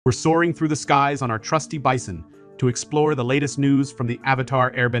We're soaring through the skies on our trusty bison to explore the latest news from the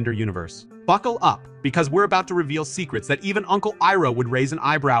Avatar Airbender universe. Buckle up, because we're about to reveal secrets that even Uncle Iroh would raise an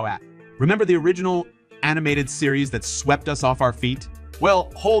eyebrow at. Remember the original animated series that swept us off our feet?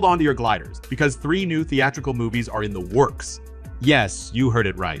 Well, hold on to your gliders, because 3 new theatrical movies are in the works. Yes, you heard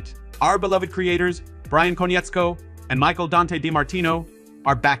it right. Our beloved creators, Brian Konietzko and Michael Dante DiMartino,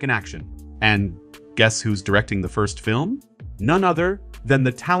 are back in action. And guess who's directing the first film? None other than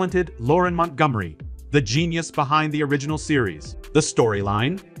the talented Lauren Montgomery, the genius behind the original series. The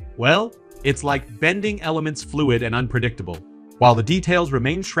storyline? Well, it's like bending elements fluid and unpredictable. While the details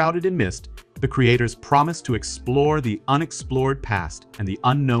remain shrouded in mist, the creators promise to explore the unexplored past and the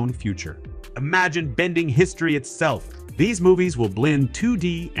unknown future. Imagine bending history itself. These movies will blend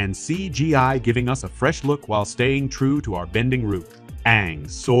 2D and CGI, giving us a fresh look while staying true to our bending root. Aang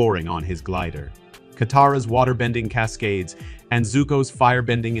soaring on his glider, Katara's waterbending cascades, and Zuko's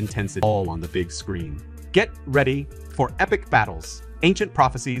firebending intensity, all on the big screen. Get ready for epic battles, ancient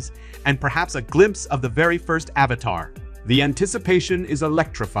prophecies, and perhaps a glimpse of the very first Avatar. The anticipation is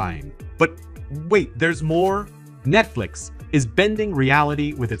electrifying. But wait, there's more? Netflix is bending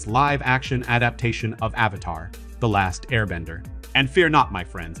reality with its live-action adaptation of Avatar, The Last Airbender. And fear not, my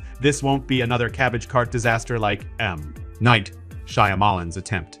friends, this won't be another cabbage cart disaster like Night Shyamalan's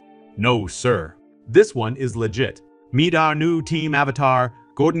attempt. No, sir. This one is legit. Meet our new team Avatar,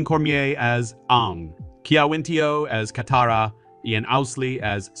 Gordon Cormier as Aang, Kia Wintio as Katara, Ian Ousley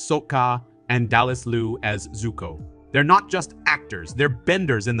as Sokka, and Dallas Liu as Zuko. They're not just actors, they're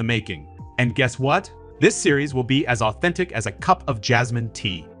benders in the making. And guess what? This series will be as authentic as a cup of jasmine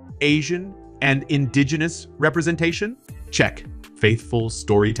tea. Asian and indigenous representation? Check. Faithful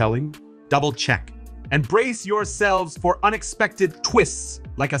storytelling? Double check. And brace yourselves for unexpected twists,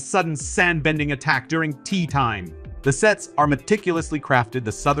 like a sudden sand-bending attack during tea time. The sets are meticulously crafted: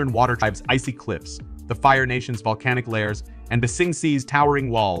 the Southern Water Tribe's icy cliffs, the Fire Nation's volcanic layers, and the Sing Sea's towering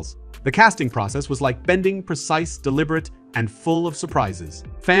walls. The casting process was like bending, precise, deliberate, and full of surprises.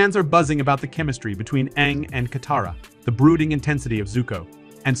 Fans are buzzing about the chemistry between Aang and Katara, the brooding intensity of Zuko,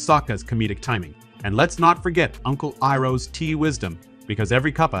 and Sokka's comedic timing. And let's not forget Uncle Iroh's tea wisdom, because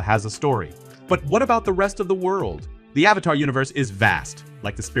every cuppa has a story. But what about the rest of the world? The Avatar universe is vast,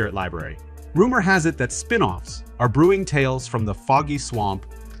 like the Spirit Library. Rumor has it that spin-offs are brewing tales from the Foggy Swamp,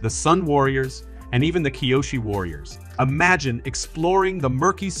 the Sun Warriors, and even the Kyoshi Warriors. Imagine exploring the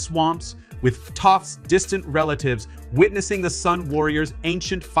murky swamps with Toph's distant relatives, witnessing the Sun Warriors'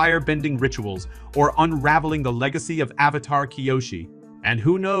 ancient firebending rituals, or unraveling the legacy of Avatar Kyoshi. And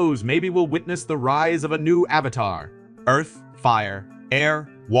who knows, maybe we'll witness the rise of a new Avatar. Earth, fire, air,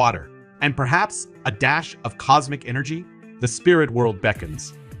 water, and perhaps a dash of cosmic energy. The spirit world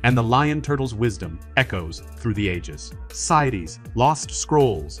beckons, and the lion turtle's wisdom echoes through the ages. Seides, lost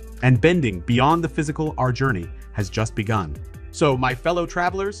scrolls, and bending beyond the physical, our journey has just begun. So, my fellow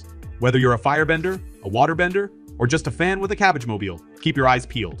travelers, whether you're a firebender, a waterbender, or just a fan with a cabbage mobile, keep your eyes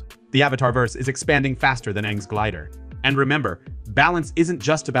peeled. The Avatarverse is expanding faster than Aang's glider. And remember, balance isn't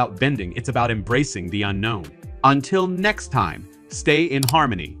just about bending, it's about embracing the unknown. Until next time, stay in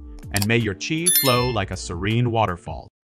harmony, and may your chi flow like a serene waterfall.